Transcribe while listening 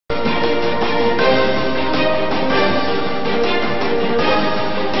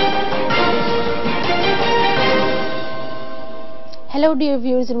Hello dear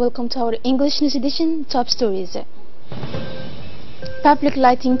viewers and welcome to our English News Edition Top Stories. Public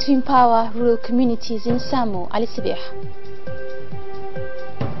lighting to empower rural communities in Samo, Ali Sabih.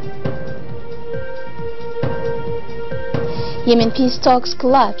 Yemen peace talks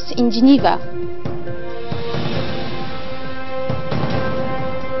collapse in Geneva.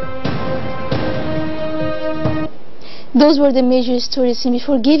 Those were the major stories, and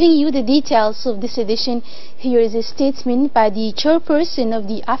before giving you the details of this edition, here is a statement by the chairperson of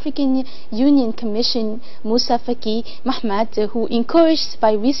the African Union Commission, Musa Faki Mahmad, who encouraged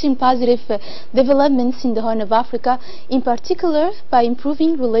by recent positive developments in the Horn of Africa, in particular by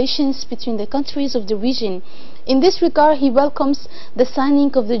improving relations between the countries of the region. In this regard, he welcomes the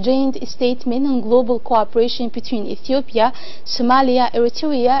signing of the joint statement on global cooperation between Ethiopia, Somalia,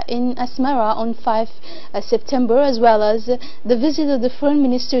 Eritrea in Asmara on 5 September, as well as the visit of the foreign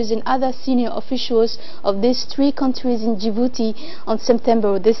ministers and other senior officials of these three countries in Djibouti on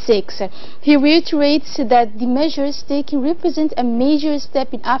September the 6th. He reiterates that the measures taken represent a major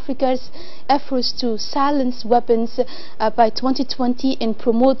step in Africa's efforts to silence weapons by 2020 and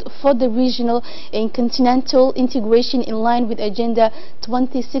promote further regional and continental integration in line with Agenda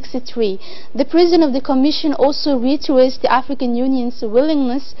 2063. The President of the Commission also reiterates the African Union's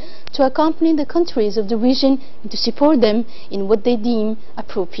willingness to accompany the countries of the region and to support them in what they deem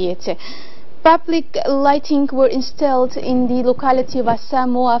appropriate. Public lighting were installed in the locality of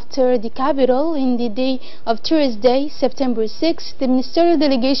Asamo after the capital in the day of Thursday, September 6. The ministerial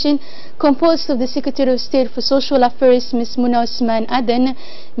delegation, composed of the Secretary of State for Social Affairs, Ms. Muna Osman Aden,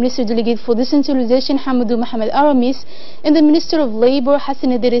 Minister Delegate for Decentralization, Hamadou Mohamed Aramis, and the Minister of Labor,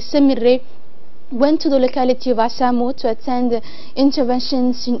 Hassan Idriss Semirre, went to the locality of Asamo to attend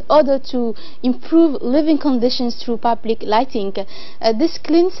interventions in order to improve living conditions through public lighting. This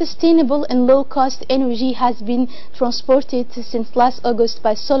clean, sustainable and low-cost energy has been transported since last August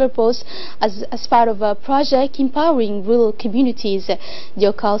by solar poles as part of a project empowering rural communities. The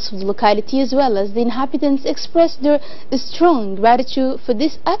locals of the locality as well as the inhabitants expressed their strong gratitude for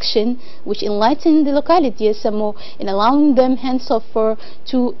this action, which enlightened the locality of Asamo in allowing them henceforth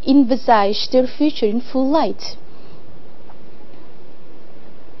to envisage their future in full light.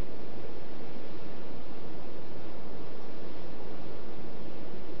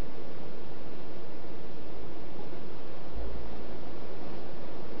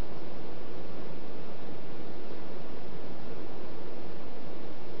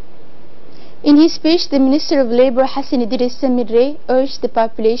 In his speech, the Minister of Labor, Hassan Idriss Semirre, urged the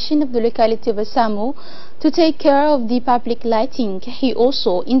population of the locality of Asamo to take care of the public lighting. He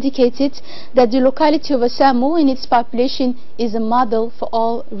also indicated that the locality of Asamo and its population is a model for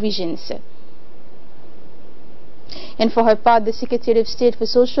all regions. And for her part, the Secretary of State for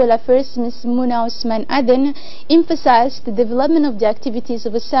Social Affairs, Ms. Muna Osman Aden, emphasized the development of the activities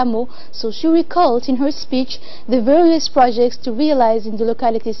of Asamo, so she recalled in her speech the various projects to realize in the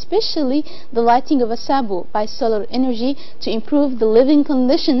locality, especially the lighting of Asamo by solar energy to improve the living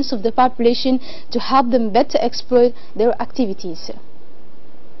conditions of the population to help them better exploit their activities.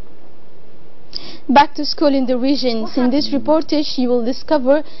 Back to school in the regions. In this reportage, you will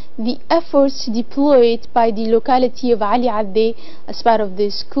discover the efforts deployed by the locality of Ali Adde as part of the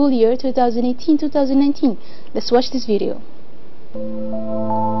school year 2018-2019. Let's watch this video.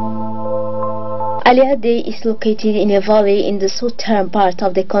 Ali Adde is located in a valley in the southern part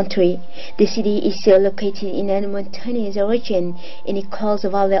of the country. The city is located in a mountainous region in a close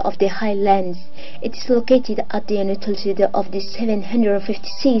valley of the highlands. It is located at the altitude of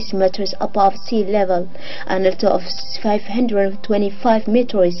 756 meters above sea level, an altitude of 525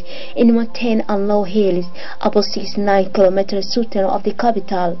 meters in mountain and low hills, about 69 kilometers southern of the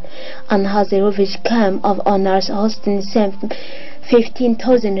capital, and has a refugee camp of honors hosting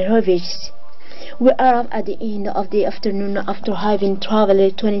 15,000 refugees. We arrived at the end of the afternoon after having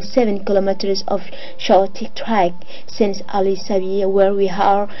traveled 27 kilometers of short track since Ali Sabi, where we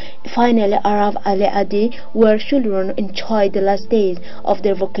are finally arrived at Ali Adde, where children enjoyed the last days of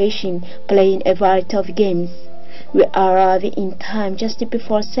their vacation, playing a variety of games. We arrived in time just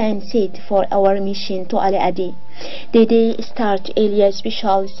before sunset for our mission to Ali Adde. The day starts early,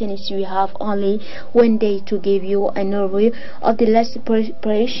 especially since we have only one day to give you an overview of the last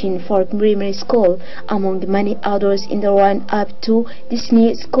preparation for primary school, among many others in the run-up to this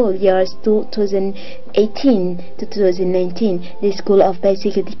new school years 2018 to 2019, the School of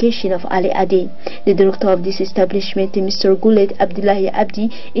Basic Education of Ali Adde. The director of this establishment, Mr. Goulet Abdullahi Abdi,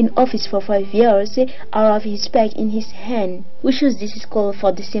 in office for 5 years, arrived his back in his hand. We choose this school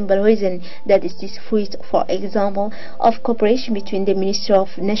for the simple reason that it is fruit, for example, of cooperation between the Ministry of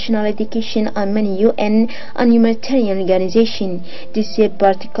National Education and many UN and humanitarian organizations. The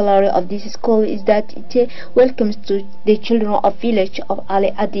particularity of this school is that it welcomes to the children of village of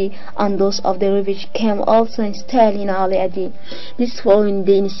Ali Adi and those of the refugee camp also installed in Ali Adi. This following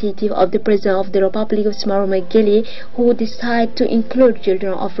the initiative of the President of the Republic of Ismail Mageli, who decided to include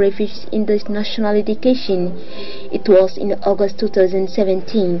children of refugees in the national education. It was in August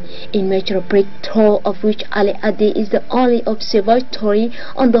 2017, a major breakthrough of which Ali Adi is the only observatory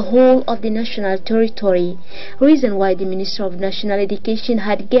on the whole of the national territory. Reason why the Minister of National Education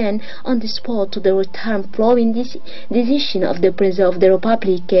had gone on the spot to the return following this decision of the President of the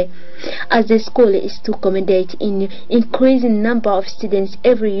Republic. As the school is to accommodate an increasing number of students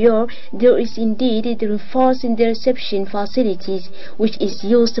every year, there is indeed a reinforced in the reception facilities, which is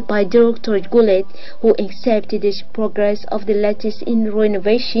used by Director Goulet, who accepted the progress of the latest in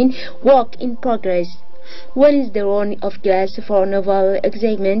renovation work in progress. When is the run of class for novel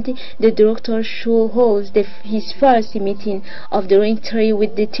examined, the director should hold his first meeting of the entry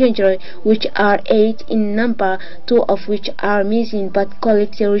with the children, which are 8 in number, 2 of which are missing, but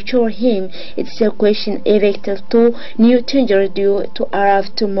colleagues assure him it's a question effective to new children due to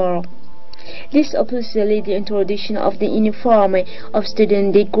arrive tomorrow. This obviously the introduction of the uniform of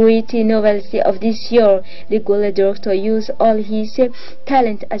student, the great novelty of this year. The Gola director used all his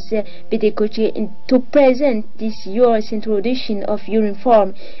talent as a pedagogy to present this year's introduction of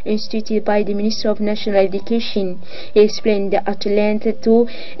uniform instituted by the Minister of National Education. He explained at length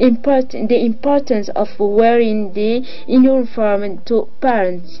the importance of wearing the uniform to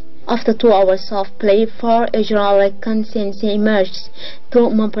parents. After 2 hours of play, 4 general consensus emerged. 2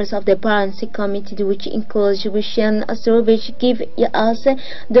 members of the parents committee, which includes Christian Astrovich, give us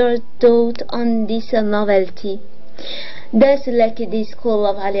their thought on this novelty. They selected the school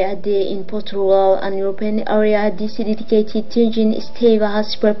of Ali Adi in Portugal and European area. This dedicated teaching staff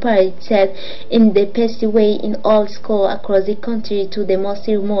has prepared itself in the best way in all schools across the country to the most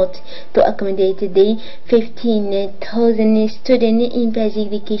remote to accommodate the 15,000 students in basic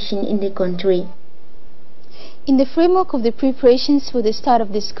education in the country. In the framework of the preparations for the start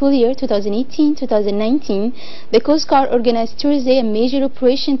of the school year 2018-2019, the Coast Guard organized Thursday a major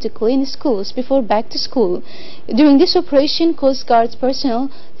operation to clean schools before back to school. During this operation, Coast Guard's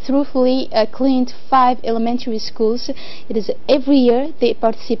personnel thoroughly cleaned 5 elementary schools. It is every year they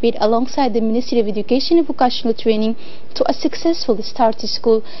participate alongside the Ministry of Education and Vocational Training to a successful start to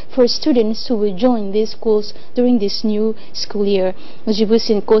school for students who will join these schools during this new school year. The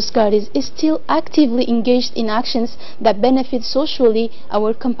Djiboutian Coast Guard is still actively engaged in actions that benefit socially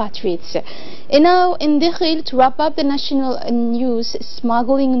our compatriots. And now in Dekhil, to wrap up the national news,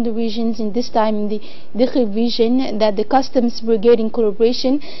 smuggling in the regions, in this time in the Dekhil region, that the Customs Brigade in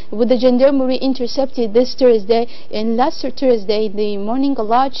collaboration with the Gendarmerie intercepted this Thursday and last Thursday in the morning a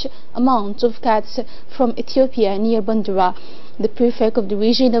large amount of cats from Ethiopia near Bandura. The prefect of the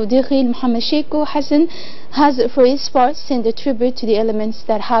region of Dekhil, Mohammed Sheikho Hassan, has for his part sent a tribute to the elements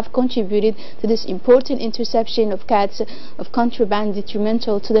that have contributed to this important interception of cats of contraband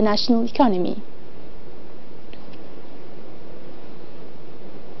detrimental to the national economy.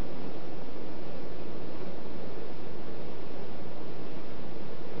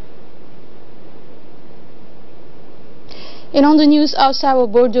 And on the news outside our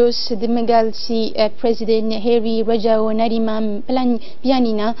borders, the Megalsi President Harry Rajaonarimam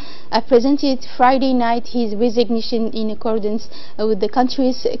Pianina presented Friday night his resignation in accordance with the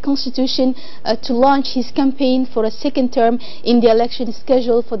country's constitution to launch his campaign for a second term in the election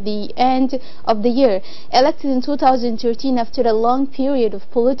scheduled for the end of the year. Elected in 2013 after a long period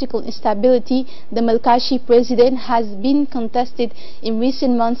of political instability, the Malgashi president has been contested in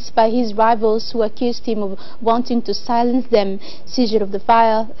recent months by his rivals who accused him of wanting to silence them. Seizure of the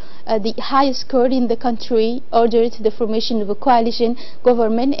file, the highest court in the country ordered the formation of a coalition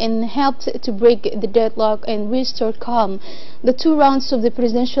government and helped to break the deadlock and restore calm. The 2 rounds of the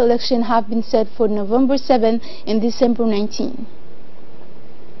presidential election have been set for November 7 and December 19.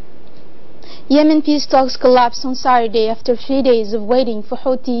 Yemen peace talks collapsed on Saturday after 3 days of waiting for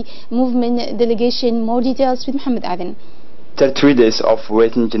Houthi movement delegation. More details with Mohammed Aden. After 3 days of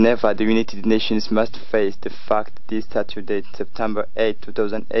waiting in Geneva, the United Nations must face the fact that this Saturday, September 8,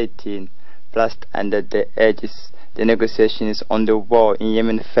 2018, passed and that the negotiations on the war in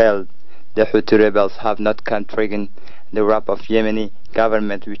Yemen failed. The Houthi rebels have not countered the wrath of Yemeni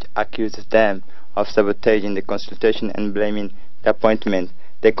government, which accuses them of sabotaging the consultation and blaming the appointment.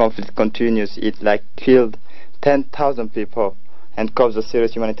 The conflict continues. It killed 10,000 people and caused a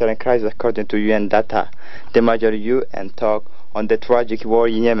serious humanitarian crisis according to UN data. The major UN talk on the tragic war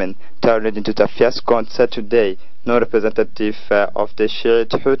in Yemen turned into a fiasco on Saturday. No representative of the Shiite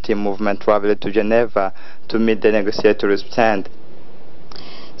Houthi movement traveled to Geneva to meet the negotiators' stand.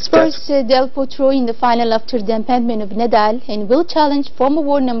 Spurs Del Potro in the final after the impendment of Nadal and will challenge former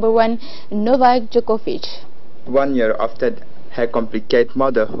world number 1 Novak Djokovic. 1 year after her complicated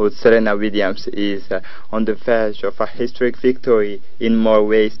motherhood, Serena Williams is on the verge of a historic victory in more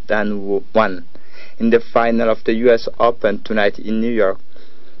ways than one. In the final of the US Open tonight in New York,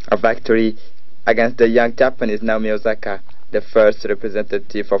 a victory against the young Japanese Naomi Osaka, the first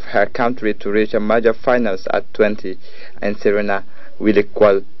representative of her country to reach a major finals at 20, and Serena will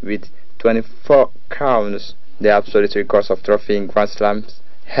equal with 24 crowns the absolute record of trophy in Grand Slams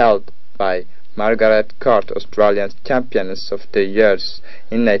held by Margaret Court, Australian champions of the years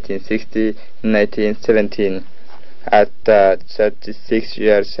in 1960 and 1917. At 36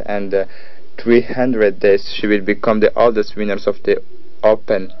 years and 300 days, she will become the oldest winners of the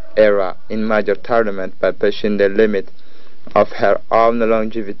Open era in major tournament by pushing the limit of her own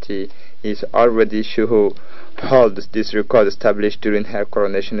longevity. Is already she who holds this record established during her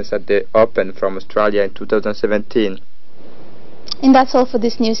coronation at the Open from Australia in 2017. And that's all for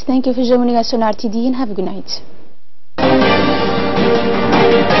this news. Thank you for joining us on RTD and have a good night.